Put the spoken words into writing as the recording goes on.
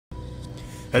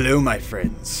Hello, my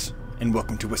friends, and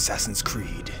welcome to Assassin's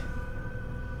Creed,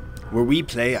 where we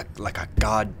play like a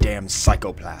goddamn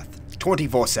psychopath,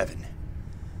 24/7.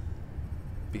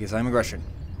 Because I'm aggression.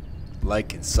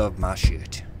 Like and sub my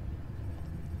shit.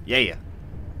 Yeah.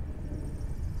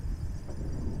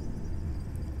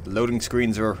 The loading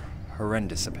screens are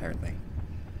horrendous, apparently.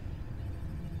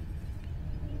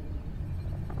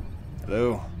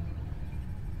 Hello?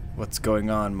 What's going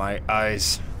on? My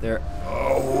eyes, they're...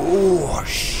 Oh,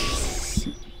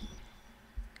 shit.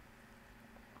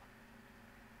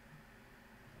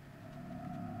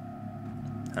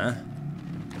 Huh?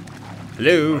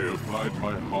 Hello? I applied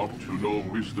my heart to know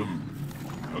wisdom,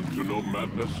 and to know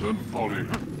madness and folly.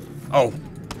 Oh,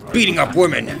 beating up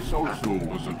women! This also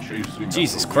was a chasing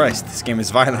Jesus after Christ, this game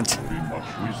is violent.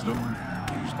 much wisdom,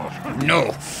 is much No!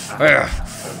 increasing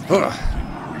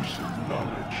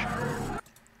knowledge.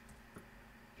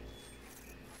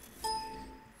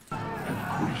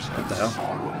 What the hell?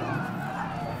 Sorrow.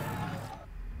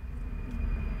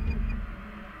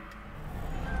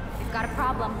 We've got a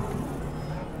problem.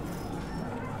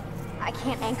 I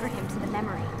can't anchor him to the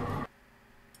memory.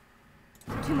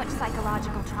 Too much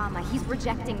psychological trauma. He's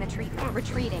rejecting the treatment,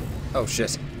 retreating. Oh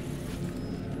shit.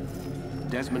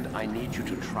 Desmond, I need you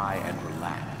to try and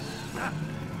relax.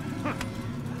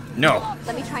 No!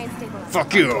 Let me try and stabilize.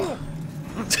 Fuck you!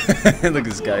 Look at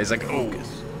this guy, he's like, oh.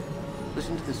 Focus.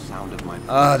 Listen to the sound of my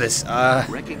voice. This,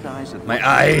 Recognize that my what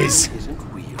eyes. you're doing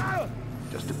isn't real.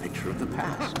 Just a picture of the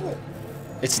past.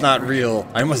 It's not real.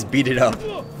 I must beat it up.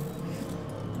 Damn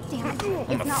it.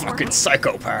 I'm a It's not fucking working.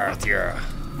 psychopath, yeah.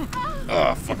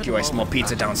 Oh, fuck you, I smell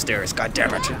pizza downstairs, god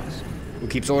damn it. Who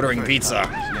keeps ordering pizza?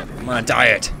 I'm on a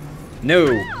diet. No!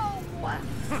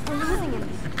 We're losing him.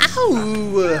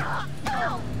 Ow!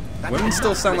 Women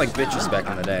still sound like bitches back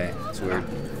in the day. It's weird.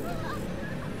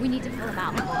 We need to pull him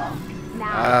out.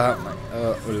 Now.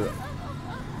 All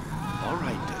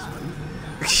right, Desmond.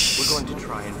 We're going to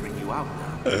try and bring you out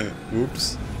now.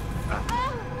 Oops.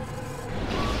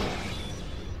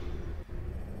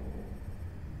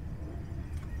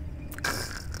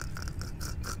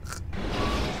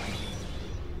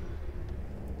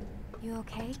 You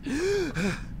okay?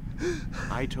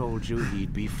 I told you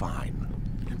he'd be fine.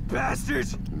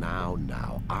 Bastards!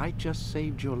 Now, I just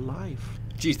saved your life.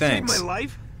 Gee, Saved thanks. my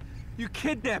life? You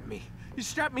kidnapped me. You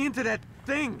strapped me into that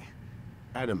thing.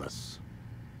 Animus.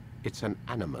 It's an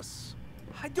animus.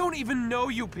 I don't even know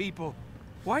you people.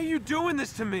 Why are you doing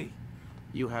this to me?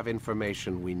 You have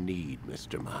information we need,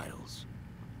 Mr. Miles.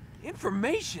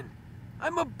 Information?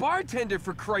 I'm a bartender,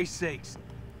 for Christ's sakes.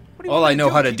 What do you All want I me know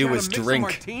how to Teach do you how is mix a drink.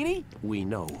 martini? We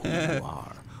know who you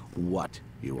are, what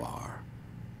you are.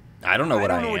 I don't know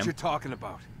what I I don't know what am. you're talking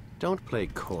about. Don't play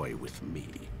coy with me.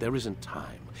 There isn't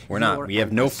time. We're not. You're We have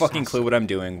an no fucking clue what I'm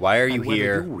doing. Why are you And whether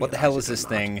here? you What the hell realize is it or this not,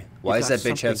 thing? Why you've does that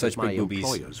got bitch have such something big that my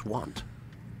boobies? employers want,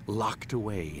 locked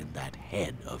away in that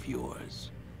head of yours.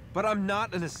 But I'm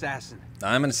not an assassin.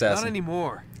 I'm an Not assassin.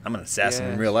 anymore. I'm an assassin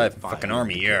in Yes, real life. if I Fucking had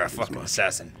army. to Yeah, tell you fucking as much.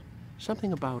 assassin.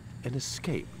 Something about an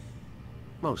escape.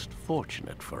 Most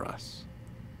fortunate for us.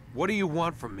 What do you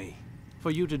want from me?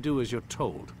 For you to do as you're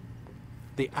told.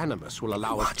 The Animus will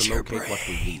allow us want to your locate what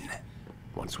we brain. need.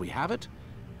 Once we have it,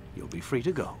 you'll be free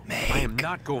to go. I am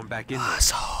not going back in there.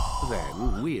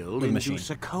 Then we'll The machine. induce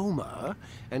a coma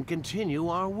and continue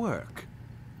our work.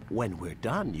 When we're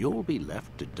done, you'll be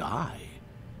left to die.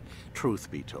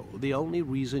 Truth be told, the only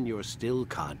reason you're still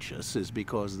conscious is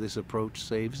because this approach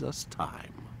saves us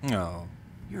time. Oh.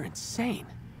 You're insane.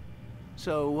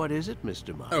 So what is it,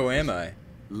 Mr. Miles? Oh, am I?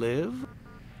 Live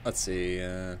Let's see.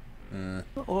 or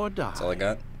die? That's all I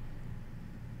got.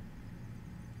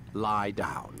 Lie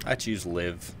down. I choose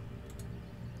live.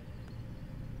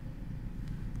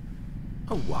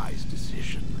 A wise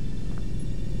decision.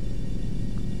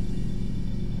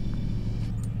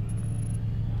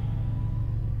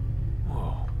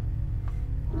 Whoa.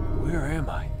 Where am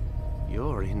I?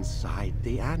 You're inside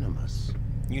the Animus.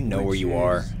 You know where Which you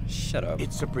are. is- Shut up.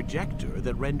 It's a projector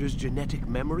that renders genetic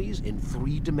memories in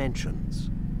 3 dimensions.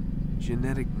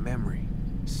 Genetic memory.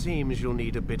 Seems you'll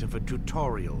need a bit of a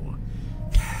tutorial.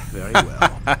 Very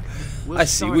well. We'll I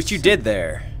see start what you simple. did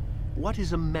there. What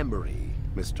is a memory,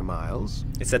 Mr. Miles?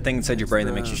 It's that thing inside your brain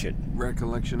that makes you The shit.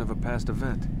 Recollection of a past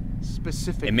event.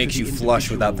 Specific. It makes to you the flush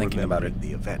without individual thinking about it.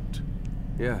 remembering the event.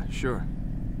 Yeah, sure.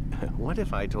 What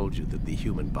if I told you that the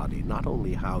human body not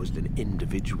only housed an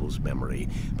individual's memory,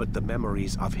 but the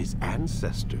memories of his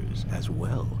ancestors as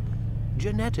well?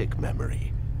 Genetic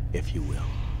memory, if you will.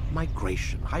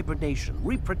 Migration, hibernation,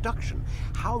 reproduction.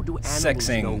 How do animals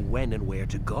Sexing. know when and where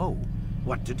to go?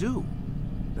 What to do?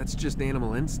 That's just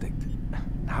animal instinct.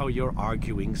 Now you're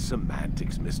arguing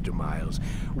semantics, Mr. Miles.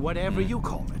 Whatever you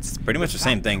call it. It's pretty much the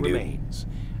same fact thing, dude. remains.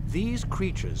 These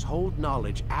creatures hold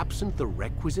knowledge absent the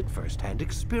requisite first-hand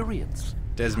experience.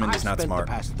 Desmond is not I've spent smart.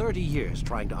 the past 30 years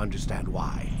trying to understand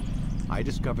why. I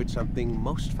discovered something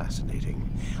most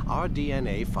fascinating. Our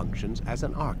DNA functions as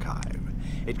an archive.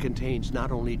 It contains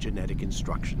not only genetic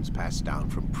instructions passed down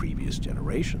from previous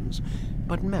generations,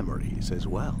 but memories as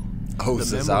well. Oh, the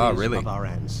Zaza, memories really? of our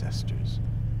ancestors.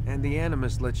 And the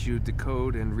Animus lets you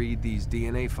decode and read these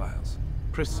DNA files.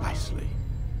 Precisely.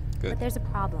 Good. But there's a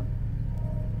problem.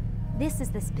 This is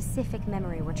the specific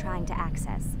memory we're trying to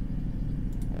access.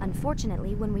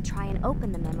 Unfortunately, when we try and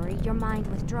open the memory, your mind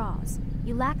withdraws.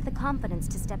 You lack the confidence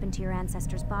to step into your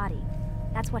ancestor's body.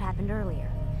 That's what happened earlier.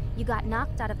 You got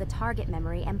knocked out of the target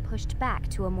memory and pushed back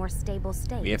to a more stable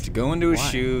state. We have to go into his Why?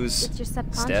 shoes, It's your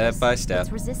subconscious step by step,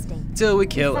 that's resisting. till we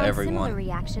kill We found everyone. similar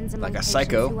reactions among Like a patients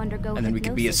psycho, who undergo and then we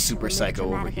could be a hypnosis to super relive psycho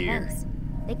over traumatic here. events.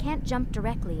 They can't jump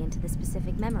directly into the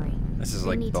specific memory. This is They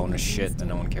like need to bonus be shit that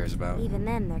no one installed. cares about. Even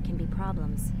then, there can be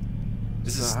problems.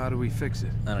 This So is... how do we fix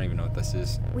it? I don't even know what this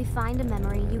is. We find a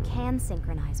memory you can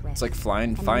synchronize with. It's like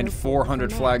find And then move forward 400 from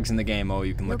there. flags in the game. Oh,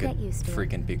 you can look You'll at get used to it.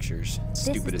 freaking pictures. This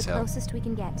Stupid is as the hell. closest we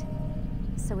can get.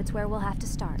 So it's where we'll have to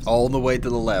start. All the way to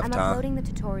the left, I'm huh? uploading the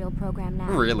tutorial program now.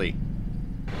 Really?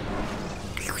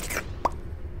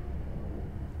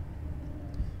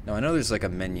 No, I know there's like a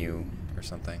menu or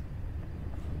something.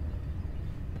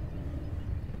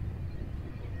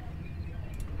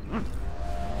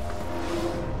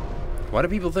 Why do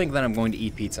people think that I'm going to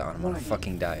eat pizza on a Warning.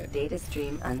 fucking diet? Data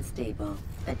stream unstable.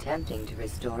 Attempting to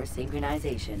restore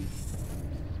synchronization.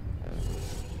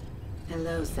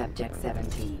 Hello, Subject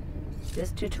 17.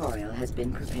 This tutorial has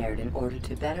been prepared in order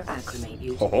to better acclimate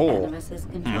you to the Oh. Animus's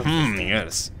control system.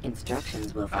 Yes.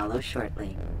 Instructions will follow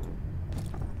shortly.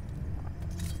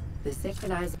 The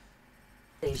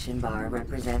synchronization bar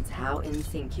represents how in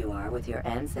sync you are with your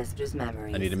ancestors'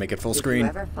 memories. I need to make it full If screen. you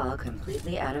ever fall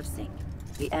completely out of sync,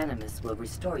 the Animus will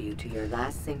restore you to your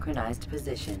last synchronized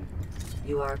position.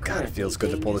 You are God, it feels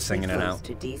good to pull this thing in and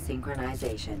dangerously out. close to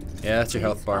desynchronization. Yeah, that's your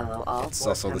health Please bar. follow all It's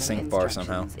also the forthcoming sync bar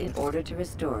somehow. instructions in order to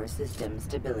restore system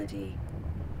stability.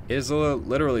 It is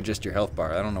literally just your health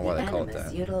bar. I don't know why The they call it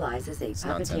Animus that. utilizes a It's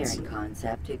nonsense. puppeteering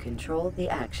concept to control the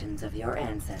actions of your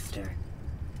ancestor.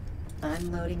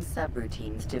 I'm loading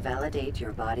subroutines to validate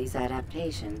your body's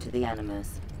adaptation to the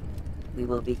Animus. We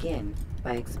will begin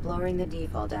by exploring the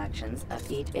default actions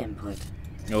of each input.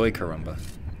 Oi, caramba.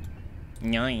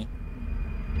 Nyoi.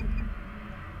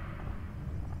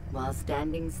 While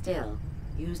standing still,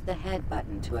 use the head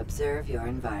button to observe your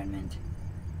environment.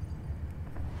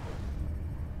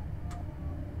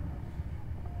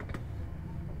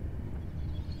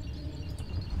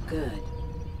 Good.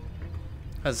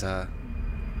 Huzzah.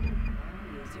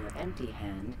 Use your empty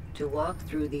hand to walk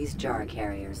through these jar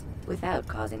carriers without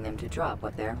causing them to drop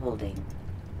what they're holding.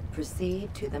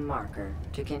 Proceed to the marker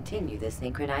to continue the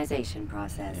synchronization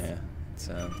process. Yeah. It's,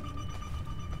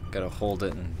 gotta hold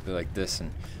it and be like this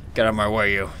and get out of my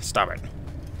way, you. Stop it.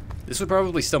 This would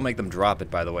probably still make them drop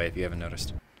it, by the way, if you haven't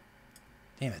noticed.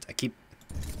 Damn it, I keep...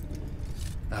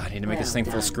 I need to make this Well thing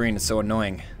full done. screen. It's so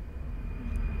annoying.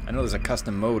 I know there's a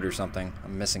custom mode or something.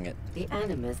 I'm missing it. The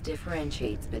Animus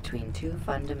differentiates between two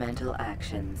fundamental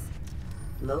actions: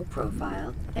 low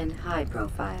profile and high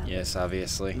profile. Yes,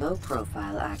 obviously. Low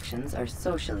profile actions are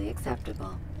socially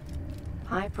acceptable.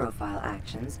 High profile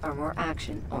actions are more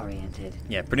action oriented.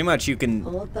 Yeah, pretty much you can...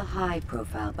 Hold the high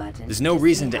profile button. There's no to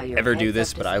reason see to how your ever do heads-up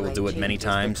this, but I will display do it many changes the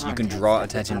times. You can contents draw of the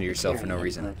attention to yourself for no puppeteering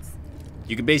reason. inputs.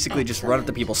 You can basically just run at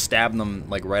the Excellent. people, stab them,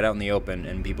 like, right out in the open,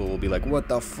 and people will be like, what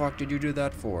the fuck did you do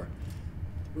that for?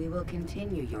 We will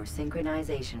continue your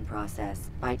synchronization process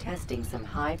by testing some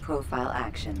high-profile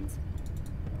actions.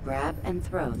 Grab and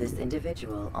throw this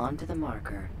individual onto the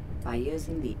marker by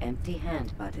using the empty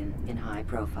hand button in high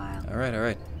profile. Alright,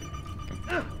 alright.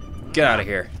 Get out of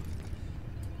here.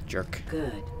 Jerk.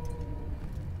 Good.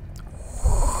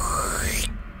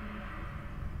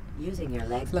 Using your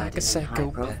leg Like a button in high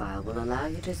psychopath. profile will allow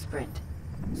you to sprint.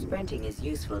 Sprinting is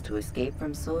useful to escape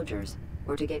from soldiers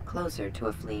or to get closer to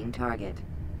a fleeing target.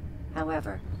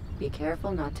 However, be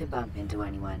careful not to bump into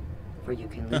anyone, for you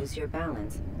can lose your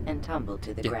balance and tumble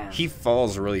to the Yeah, ground. he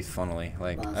falls really funnily.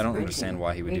 Like, While I don't sprinting, understand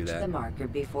why he would do reach the that. marker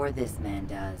before this man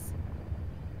does.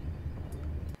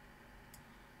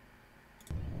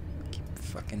 Keep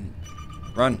fucking...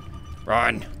 Run!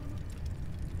 Run!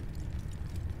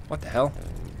 What the hell?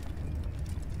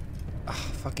 Ah,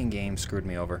 fucking game screwed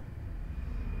me over.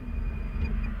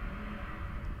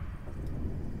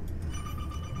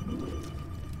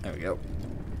 There we go.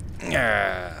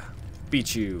 Ah,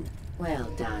 beat you. Well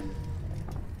done.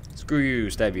 Screw you,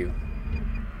 stab you.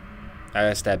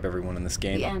 I stab everyone in this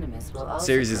game. The Animus will also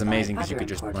Series is provide amazing because you other could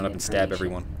just run important up and stab information.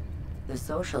 everyone. The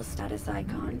social status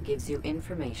icon gives you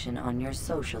information on your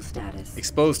social status.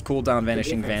 Exposed, cooldown, The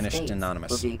vanishing, different vanished, states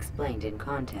anonymous. will be explained in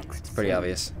context. It's pretty soon.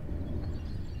 obvious.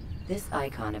 This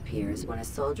icon appears when a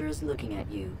soldier is looking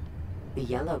at you. The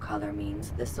yellow color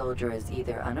means the soldier is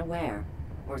either unaware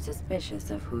or suspicious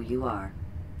of who you are.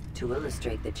 To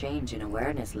illustrate the change in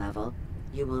awareness level,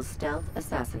 you will stealth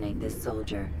assassinate this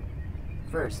soldier.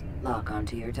 First, lock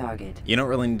onto your target. You don't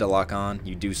really need to lock on.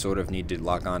 You do sort of need to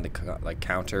lock on to like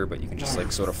counter, but you can just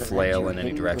like sort of Select flail your in any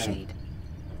hidden direction.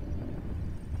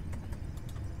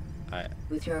 blade.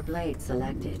 With your blade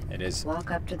selected, It is.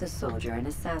 walk up to the soldier and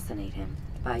assassinate him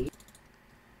by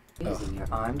using your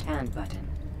armed hand button.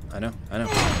 I know.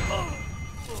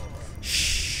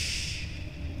 Shh.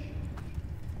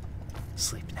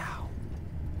 Sleep now.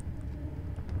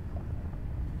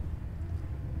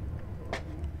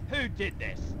 Who did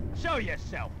this? Show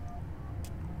yourself.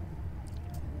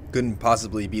 Couldn't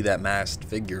possibly be that masked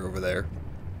figure over there.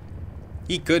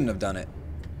 He couldn't have done it.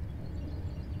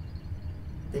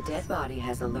 The dead body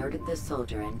has alerted the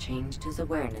soldier and changed his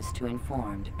awareness to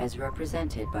informed, as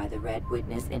represented by the red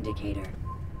witness indicator.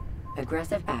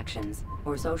 Aggressive actions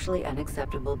or socially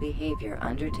unacceptable behavior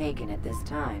undertaken at this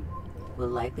time will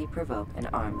likely provoke an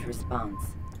armed response.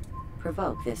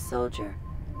 Provoke this soldier.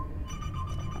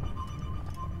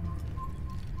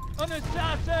 An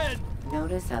assassin!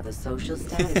 Notice how the social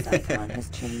status icon has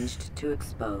changed to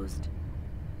exposed.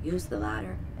 Use the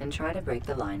latter and try to break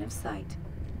the line of sight.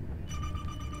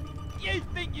 You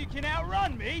think you can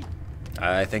outrun me?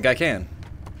 I think I can.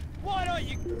 Why don't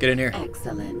you... Get in here.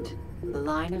 Excellent. The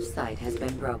line of sight has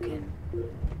been broken.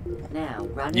 Now,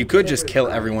 run You into could the just root kill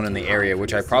line everyone in to the hide area, from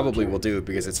which the I probably soldier. will do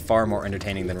because it's far more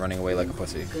entertaining than running away like a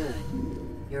pussy. Good.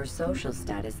 Your social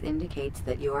status indicates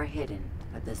that you are hidden,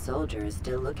 but the soldier is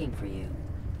still looking for you.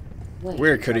 Wait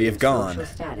Where could he until have your gone?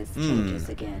 Social status changes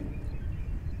again.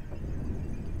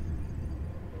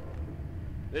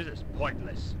 This is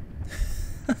pointless.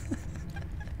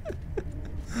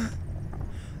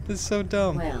 This is so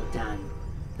dumb. Well done.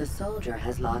 The soldier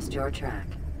has lost your track.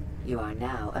 You are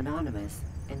now anonymous,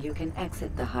 and you can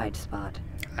exit the hide spot.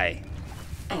 Aye.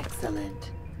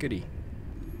 Excellent. Goody.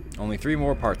 Only 3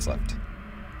 more parts left.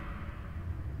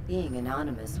 Being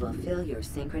anonymous will fill your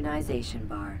synchronization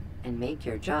bar and make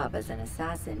your job as an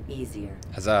assassin easier.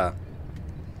 Huzzah.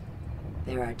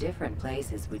 There are different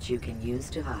places which you can use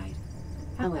to hide.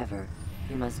 However,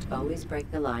 you must always break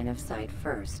the line of sight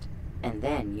first, and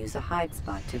then use a hide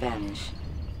spot to vanish.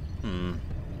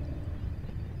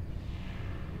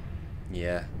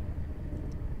 Yeah.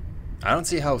 I don't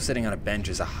see how sitting on a bench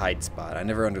is a hide spot. I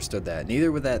never understood that.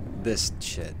 Neither would this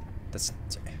shit. That's...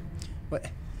 What?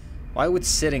 Why would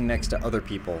sitting next to other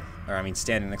people, or I mean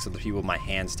standing next to other people with my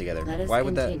hands together, Let us why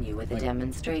would that... continue with a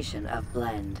demonstration of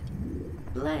blend.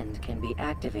 Blend can be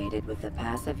activated with the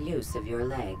passive use of your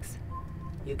legs.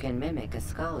 You can mimic a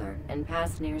scholar and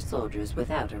pass near soldiers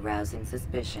without arousing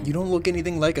suspicion. You don't look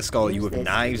anything like a skull. You Use have this to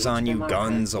knives reach on the you, marker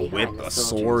guns, a behind whip, the a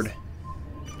soldiers. sword.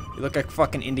 You look like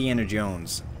fucking Indiana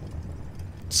Jones.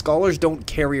 Scholars don't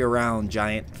carry around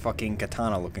giant fucking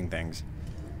katana-looking things.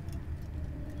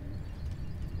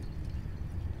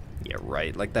 Yeah,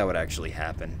 right. Like, that would actually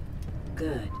happen.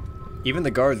 Good. Even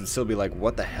the guards would still be like,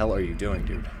 what the hell are you doing,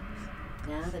 dude?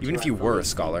 Now that Even you if are you were a fully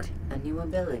scholar. synced, a new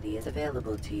ability is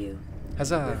available to you.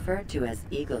 Huzzah. Referred to as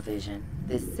eagle vision,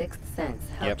 this sixth sense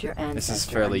helped Yep, your this is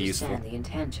ancestor fairly understand useful. the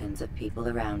intentions of people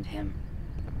around him.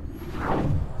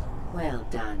 Well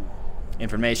done.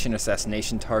 Information,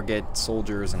 assassination target,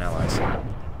 soldiers, and allies.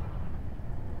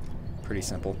 Pretty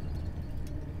simple.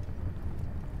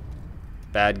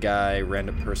 Bad guy,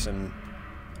 random person,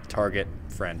 target,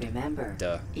 friend. Remember,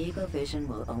 Duh. eagle vision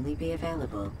will only be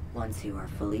available once you are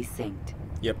fully synced.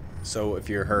 Yep, so if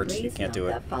you're hurt, you Please can't do note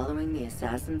it. that following the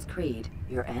Assassin's Creed,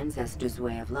 your ancestors'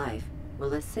 way of life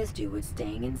will assist you with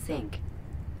staying in sync.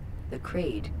 The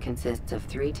Creed consists of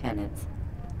 3 tenets.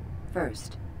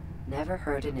 First, never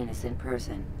hurt an innocent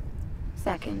person.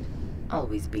 Second,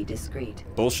 always be discreet.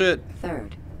 Bullshit.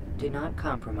 Third, do not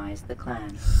compromise the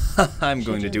clan. I'm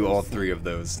going Should to you do all lose 3 sync, of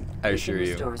those, I You assure can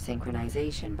you. restore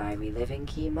synchronization by reliving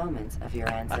key moments of your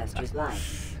ancestor's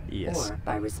life, Yes. or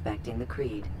by respecting the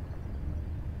Creed.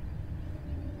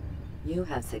 You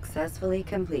have successfully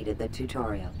completed the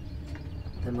tutorial.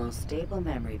 The most stable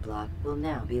memory block will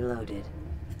now be loaded.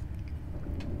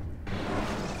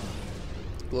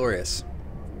 Glorious.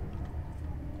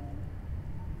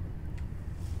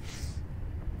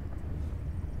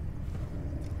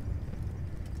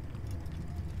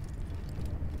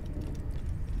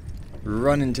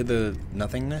 run into the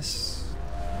nothingness?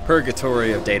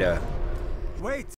 Purgatory of data. Wait!